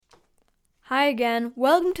Hi again.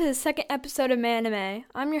 Welcome to the second episode of Manime.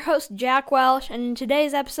 I'm your host, Jack Welsh, and in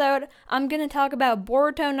today's episode, I'm going to talk about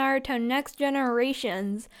Boruto Naruto Next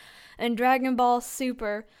Generations and Dragon Ball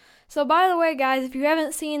Super. So, by the way, guys, if you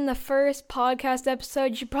haven't seen the first podcast episode,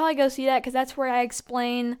 you should probably go see that because that's where I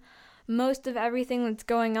explain most of everything that's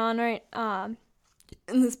going on right in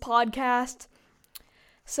this podcast.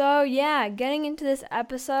 So, yeah, getting into this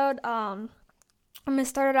episode, I'm going to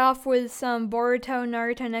start it off with some Boruto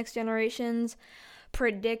Naruto Next Generations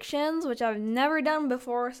predictions, which I've never done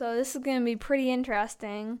before, so this is going to be pretty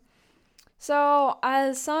interesting. So,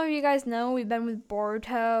 as some of you guys know, we've been with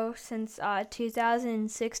Boruto since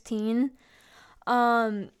 2016.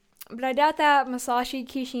 But I doubt that Masashi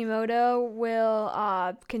Kishimoto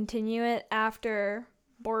will continue it after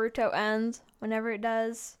Boruto ends, whenever it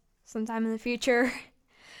does, sometime in the future.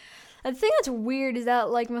 The thing that's weird is that,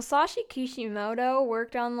 Masashi Kishimoto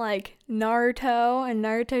worked on, Naruto and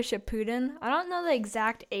Naruto Shippuden. I don't know the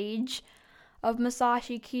exact age of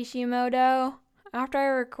Masashi Kishimoto. After I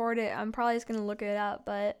record it, I'm probably just gonna look it up,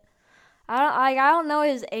 but I don't know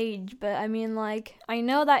his age, but I mean, I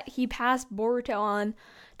know that he passed Boruto on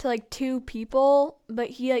to, two people, but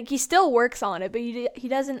he still works on it, but he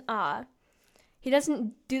doesn't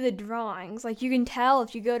do the drawings. You can tell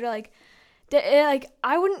if you go to,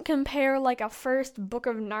 I wouldn't compare, a first book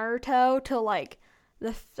of Naruto to,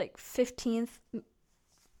 the, 15th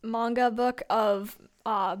manga book of,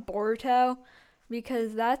 Boruto,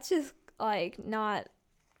 because that's just, not,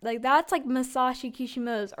 that's, Masashi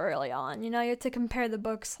Kishimoto's early on, you have to compare the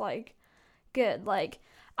books, good,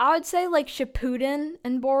 I would say, Shippuden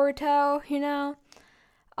and Boruto,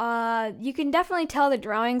 you can definitely tell the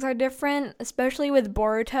drawings are different, especially with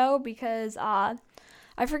Boruto, because,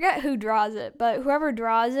 I forget who draws it, but whoever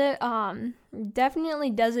draws it, definitely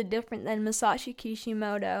does it different than Masashi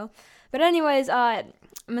Kishimoto. But anyways,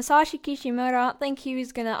 Masashi Kishimoto, I don't think he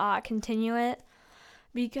was gonna, continue it,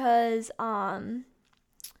 because,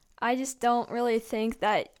 I just don't really think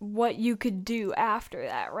that what you could do after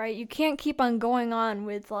that, right? You can't keep on going on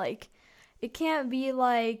with, it can't be,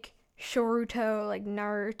 Shoruto,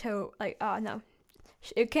 Naruto, no.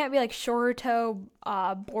 It can't be Shoruto,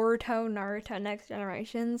 Boruto, Naruto Next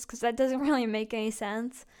Generations, because that doesn't really make any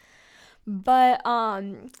sense. But,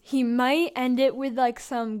 he might end it with,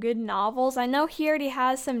 some good novels. I know he already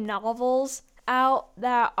has some novels out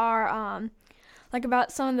that are,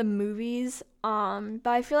 about some of the movies. But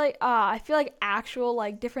I feel like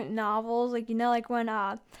actual, different novels,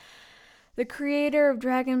 when, the creator of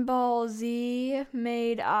Dragon Ball Z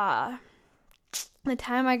made, The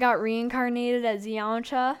Time I Got Reincarnated as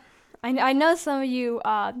Yamcha. I know some of you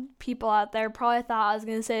people out there probably thought I was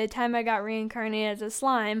going to say The Time I Got Reincarnated as a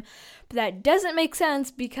Slime, but that doesn't make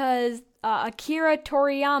sense because Akira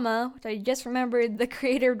Toriyama, which I just remembered the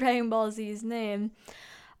creator of Dragon Ball Z's name,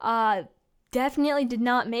 definitely did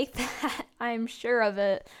not make that. I'm sure of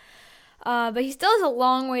it. But he still has a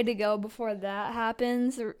long way to go before that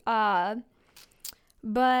happens.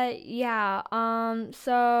 But yeah, on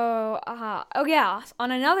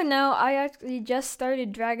another note, I actually just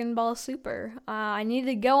started Dragon Ball Super. I need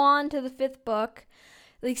to go on to the 5th book.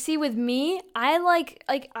 See, with me,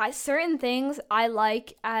 I certain things I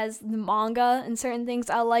like as the manga, and certain things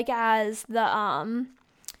I like as the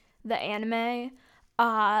anime.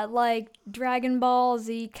 Dragon Ball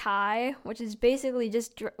Z Kai, which is basically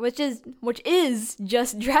which is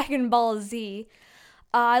just Dragon Ball Z.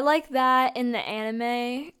 I like that in the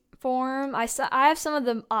anime form. I have some of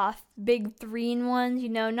the big 3-in ones,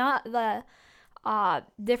 not the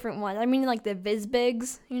different ones. I mean, the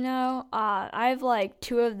Vizbigs, I have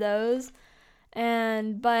 2 of those,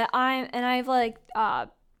 but I have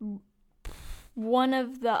one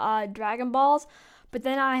of the Dragon Balls, but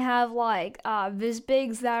then I have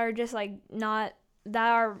Vizbigs that are just not.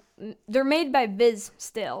 They're made by Viz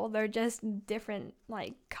still. They're just different,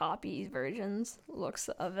 copies, versions, looks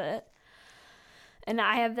of it. And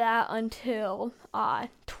I have that until,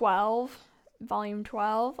 12, volume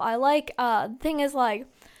 12. I the thing is,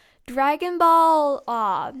 Dragon Ball,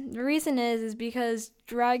 the reason is because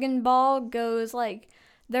Dragon Ball goes,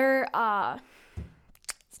 they're,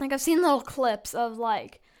 it's I've seen little clips of,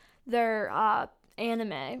 their,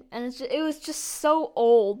 anime, and it was just so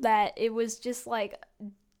old that it was just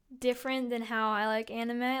different than how I like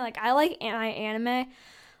anime. I like anime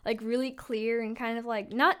really clear and kind of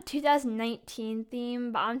not 2019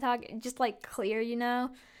 theme, but I'm talking just clear,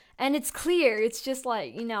 and it's clear, it's just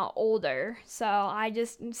older. So I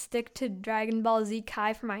just stick to Dragon Ball Z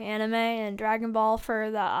Kai for my anime and Dragon Ball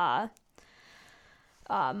for the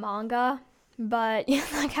manga. But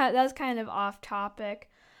that's kind of off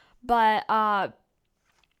topic. But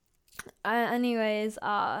anyways,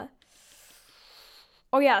 oh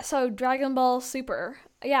yeah, so Dragon Ball Super.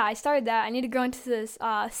 Yeah, I started that. I need to go into this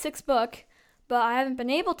sixth book, but I haven't been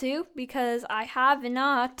able to because I have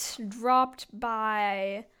not dropped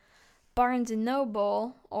by Barnes and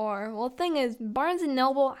Noble. Or, well, the thing is, Barnes and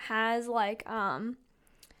Noble has like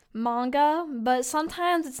manga, but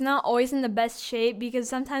sometimes it's not always in the best shape because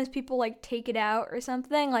sometimes people like take it out or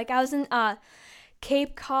something. Like I was in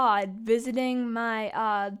Cape Cod visiting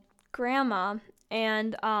my grandma,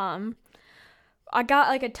 and I got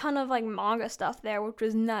like a ton of like manga stuff there, which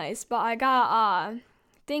was nice. But I got I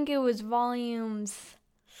think it was volumes.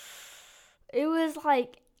 It was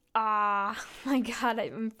like my god,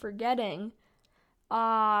 I'm forgetting.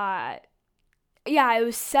 Yeah, it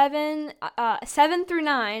was seven through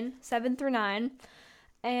nine,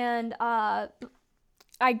 and I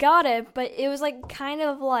got it, but it was like kind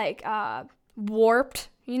of like warped,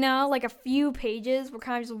 like a few pages were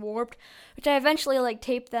kind of just warped, which I eventually like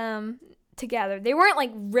taped them together. They weren't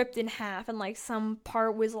like ripped in half, and like some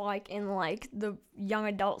part was like in like the young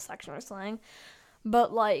adult section or something,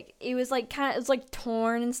 but like it was like kind of, it was like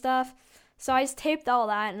torn and stuff. So I just taped all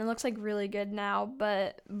that, and it looks like really good now,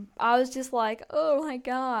 but I was just like, oh my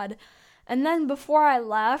god. And then before I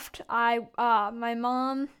left, my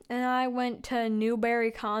mom and I went to Newberry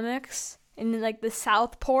Comics in like the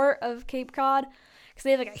Southport of Cape Cod, because they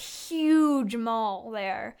have like a huge mall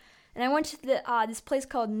there. And I went to this place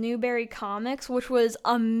called Newberry Comics, which was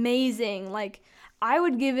amazing. Like, I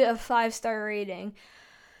would give it a 5-star rating.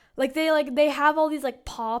 They have all these like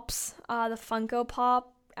pops, the Funko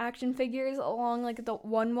Pop action figures along like the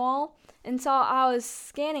one wall, and so I was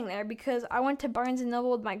scanning there because I went to Barnes and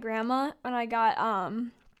Noble with my grandma and I got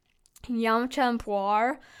Yamcha and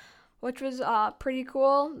Puar, which was pretty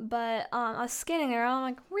cool. But I was scanning there and I'm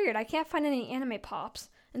like, weird, I can't find any anime pops.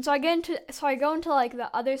 And so I go into like the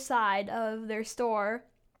other side of their store,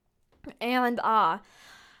 and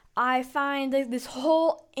I find like this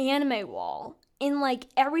whole anime wall. In like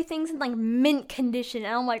everything's in like mint condition,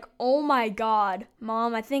 and I'm like, oh my god,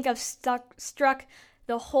 Mom, I think I've struck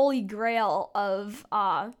the holy grail of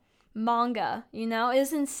manga.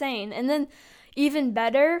 It's insane. And then even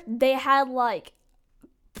better, they had like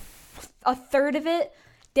a third of it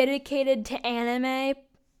dedicated to anime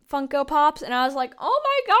Funko Pops, and I was like, oh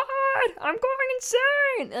my god, I'm going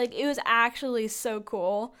insane. Like, it was actually so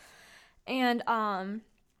cool. And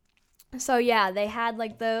so yeah, they had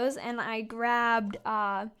like those, and I grabbed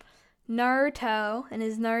Naruto and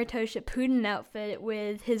his Naruto Shippuden outfit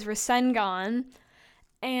with his Rasengan,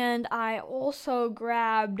 and I also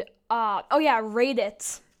grabbed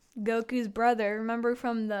Raditz, Goku's brother. Remember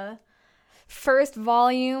from the first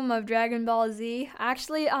volume of Dragon Ball Z?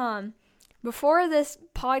 Actually, before this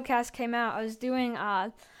podcast came out, I was doing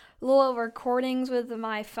little recordings with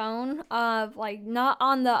my phone, like not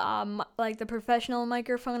on the like the professional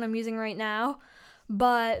microphone I'm using right now,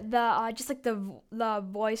 but the just like the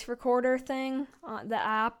voice recorder thing, the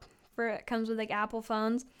app for it comes with like Apple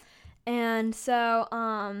phones. And so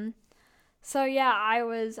yeah, I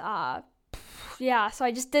was so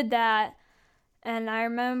I just did that, and I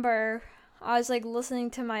remember I was like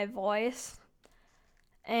listening to my voice,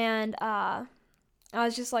 and I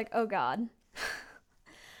was just like, oh god.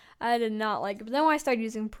 I did not like it. But then when I started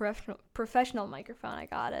using professional microphone, I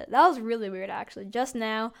got it. That was really weird, actually. Just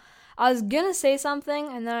now, I was going to say something,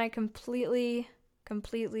 and then I completely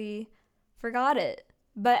forgot it.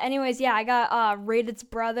 But anyways, yeah, I got Raditz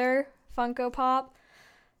brother Funko Pop.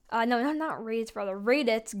 No, not Raditz brother.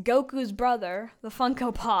 Raditz, Goku's brother, the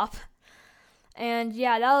Funko Pop. And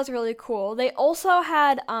yeah, that was really cool. They also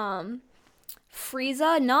had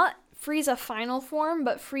Frieza, not Frieza final form,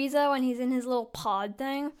 but Frieza when he's in his little pod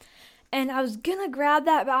thing. And I was gonna grab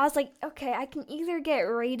that, but I was like, okay, I can either get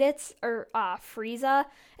Raditz or Frieza.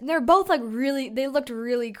 And they're both like they looked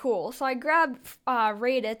really cool. So I grabbed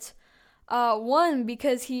Raditz, one,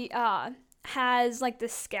 because he has like the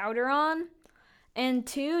scouter on, and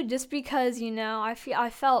two, just because, I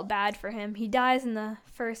felt bad for him. He dies in the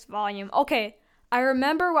first volume. Okay, I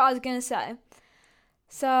remember what I was gonna say.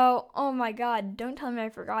 So, oh my god, don't tell me I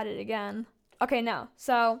forgot it again. Okay, no.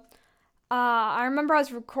 So, I remember I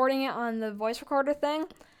was recording it on the voice recorder thing,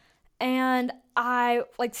 and I,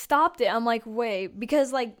 like, stopped it. I'm like, wait,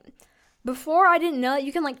 because, like, before I didn't know that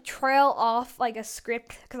you can, like, trail off, like, a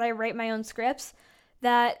script, because I write my own scripts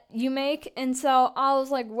that you make, and so I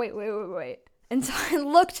was like, wait. And so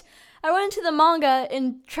I went into the manga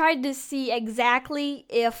and tried to see exactly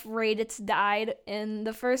if Raditz died in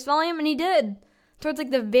the first volume, and he did. Towards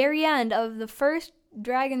like the very end of the first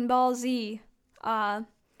Dragon Ball Z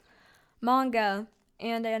manga.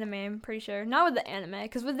 and anime, I'm pretty sure. Not with the anime,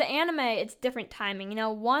 because with the anime, it's different timing.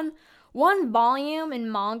 One volume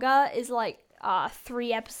in manga is like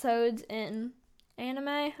 3 episodes in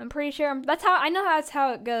anime. I'm pretty sure. That's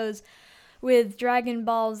how it goes with Dragon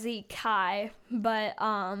Ball Z Kai. But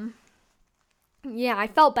yeah, I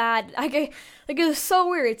felt bad. It was so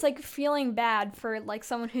weird. It's like feeling bad for like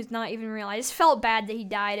someone who's not even real. I just felt bad that he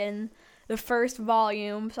died in the first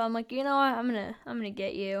volume. So I'm like, you know what? I'm gonna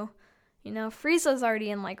get you. Frieza's already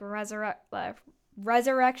in like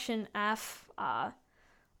Resurrection F.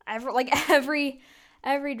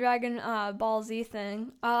 Every Dragon Ball Z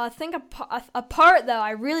thing. I think a part though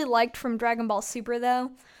I really liked from Dragon Ball Super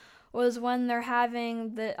though was when they're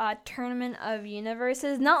having the Tournament of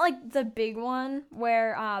Universes. Not like the big one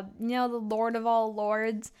where the Lord of all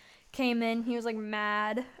Lords came in. He was like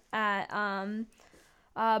mad at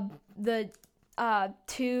the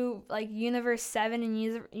 2 like Universe 7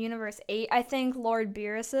 and Universe 8, I think, Lord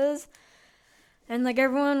Beerus's. And like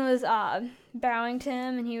everyone was bowing to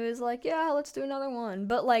him, and he was like, yeah, let's do another one.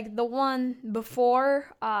 But like the one before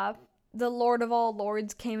the Lord of all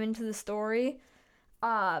Lords came into the story,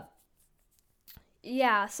 that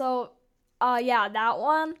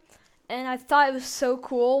one. And I thought it was so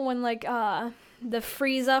cool when like the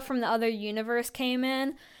Frieza from the other universe came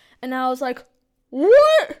in, and I was like,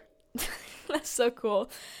 what? That's so cool.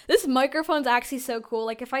 This microphone's actually so cool.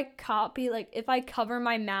 Like if I cover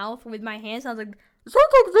my mouth with my hands, I was like, is that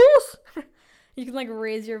like this? You can like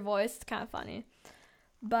raise your voice. It's kind of funny.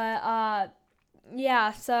 But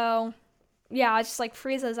it's just like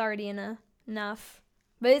Frieza's already in enough.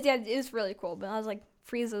 But it's really cool. But I was like,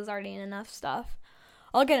 Frieza's already in enough stuff.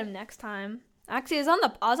 I'll get him next time. Actually, I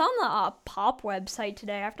was on the Pop website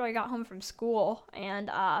today after I got home from school, and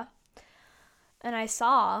I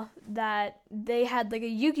saw that they had like a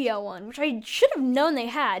Yu-Gi-Oh one, which I should have known they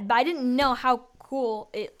had, but I didn't know how cool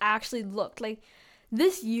it actually looked. Like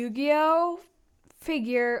this Yu-Gi-Oh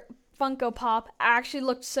figure Funko Pop actually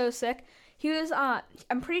looked so sick. He was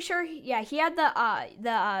I'm pretty sure he had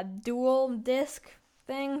the dual disc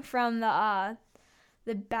thing from the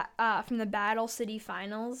Battle City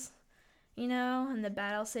Finals, and the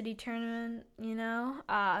Battle City tournament,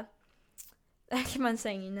 I keep on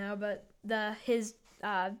saying, but his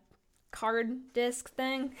card disc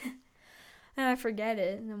thing, and I forget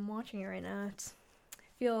it, and I'm watching it right now. I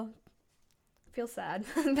feel sad.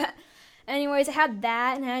 But anyways, I had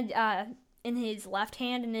that, and I had in his left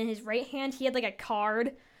hand, and in his right hand, he had like a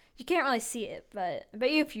card. You can't really see it, but I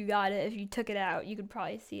bet you if you got it, if you took it out, you could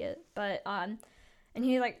probably see it. But and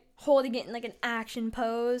he was like holding it in like an action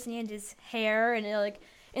pose, and he had his hair, and it like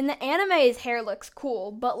in the anime his hair looks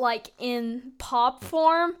cool, but like in pop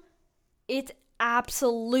form, it's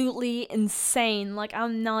absolutely insane. Like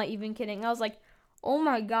I'm not even kidding. I was like, oh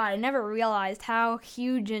my god, I never realized how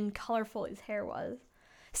huge and colorful his hair was.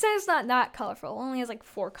 It's not that colorful. It only has like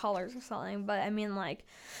 4 colors or something, but I mean like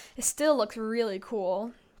it still looks really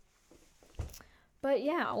cool. But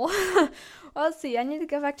yeah, well, let's see. I need to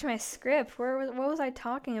go back to my script. What was I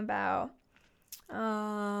talking about?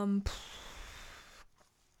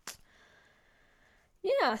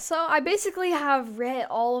 Yeah, so I basically have read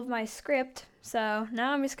all of my script. So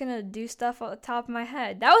now I'm just gonna do stuff off the top of my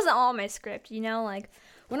head. That wasn't all my script, like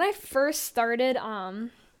when I first started,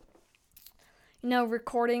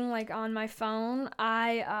 recording like on my phone,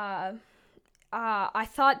 I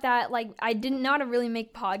thought that like I didn't know how to really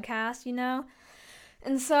make podcasts,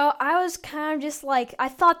 And so I was kind of just like, I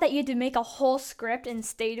thought that you had to make a whole script and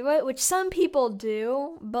stay to it, which some people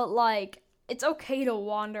do, but like, it's okay to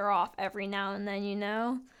wander off every now and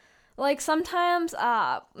then, Like sometimes,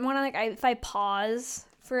 when if I pause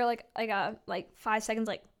for like 5 seconds,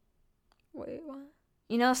 like, wait, what?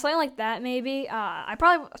 Something like that maybe. I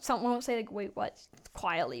probably won't say like, wait, what,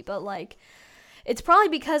 quietly, but like, it's probably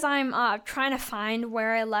because I'm trying to find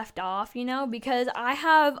where I left off, because I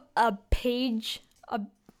have a page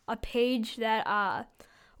that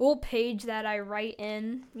little page that I write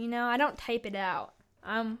in, I don't type it out.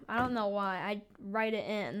 I don't know why. I write it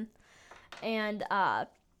in and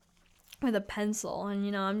with a pencil,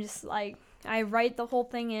 and I'm just like, I write the whole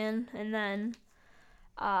thing in and then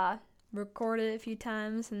record it a few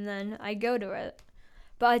times and then I go to it.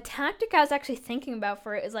 But a tactic I was actually thinking about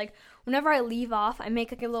for it is like whenever I leave off, I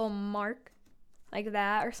make like a little mark like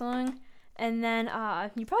that or something, and then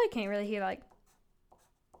you probably can't really hear like,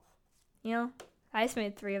 I just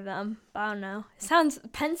made 3 of them, but I don't know.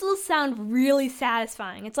 Pencils sound really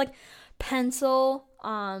satisfying. It's like pencil,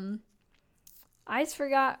 I just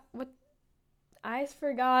forgot what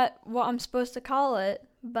I'm supposed to call it,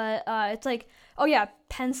 but it's like, oh yeah,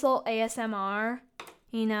 pencil ASMR,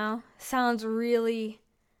 Sounds really,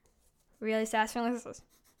 really satisfying. Like this.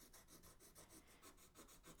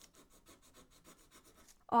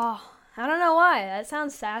 Oh, I don't know why. That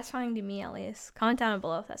sounds satisfying to me, at least. Comment down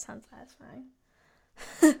below if that sounds satisfying.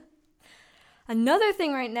 Another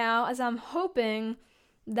thing right now is I'm hoping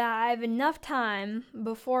that I have enough time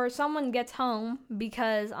before someone gets home,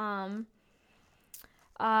 because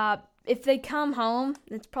if they come home,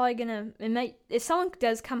 it's probably if someone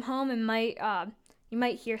does come home, you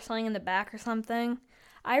might hear something in the back or something.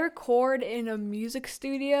 I record in a music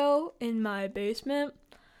studio in my basement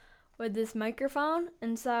with this microphone,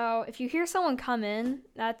 and so if you hear someone come in,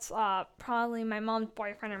 that's probably my mom's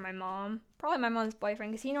boyfriend or my mom. Probably my mom's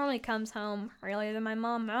boyfriend, because he normally comes home earlier than my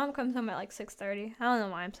mom. My mom comes home at like 6:30. I don't know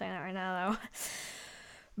why I'm saying that right now, though.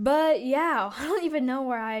 But yeah, I don't even know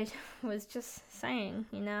where I was just saying,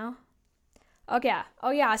 Okay. Oh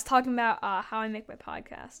yeah, I was talking about how I make my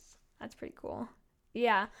podcasts. That's pretty cool.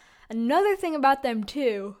 Yeah. Another thing about them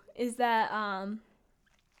too is that I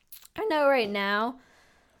know right now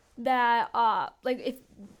that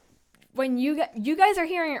when you guys are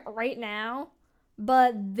hearing it right now,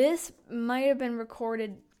 but this might have been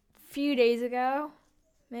recorded a few days ago,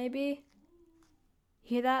 maybe.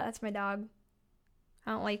 Hear that? That's my dog.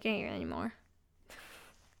 I don't like it here anymore.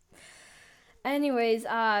 Anyways,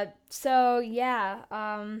 so yeah,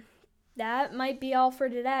 that might be all for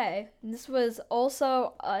today. This was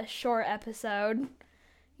also a short episode,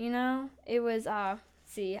 It was, I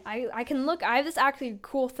can look, I have this actually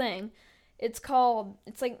cool thing. It's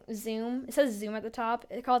like Zoom. It says Zoom at the top.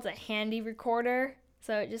 It's called a handy recorder.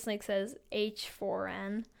 So it just says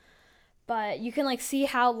H4N. But you can see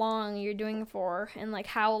how long you're doing it for, and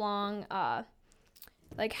how long, how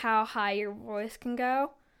high your voice can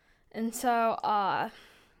go. And so,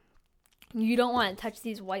 you don't want to touch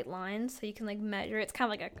these white lines, so you can measure. It's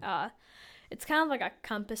kind of like a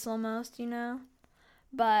compass almost,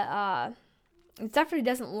 But it definitely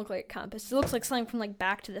doesn't look like a compass. It looks like something from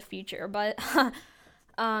Back to the Future. But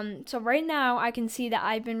so right now I can see that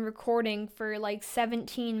I've been recording for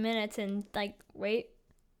 17 minutes and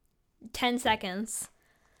 10 seconds.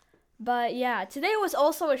 But yeah, today was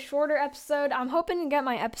also a shorter episode. I'm hoping to get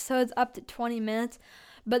my episodes up to 20 minutes.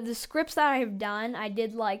 But the scripts that I've done, I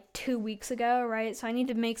did 2 weeks ago, right? So I need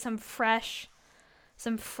to make some fresh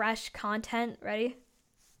content. Ready?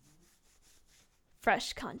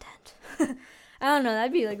 Fresh content. I don't know,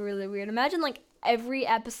 that'd be really weird. Imagine every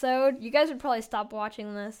episode, you guys would probably stop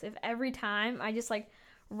watching this if every time I just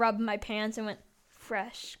rubbed my pants and went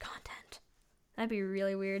fresh content. That'd be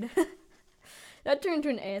really weird. That turned into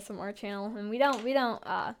an ASMR channel, and we don't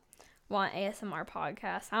want ASMR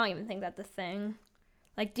podcasts. I don't even think that's a thing.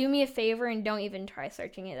 Do me a favor and don't even try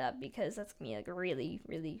searching it up, because that's gonna be really,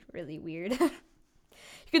 really, really weird. You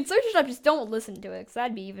can search it up, just don't listen to it, because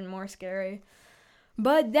that'd be even more scary.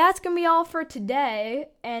 But that's gonna be all for today,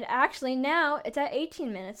 and actually now it's at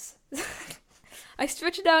 18 minutes. I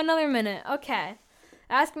switched it out another minute. Okay,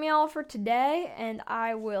 that's gonna be all for today, and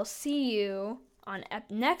I will see you on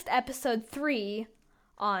next episode 3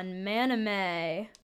 on Manime.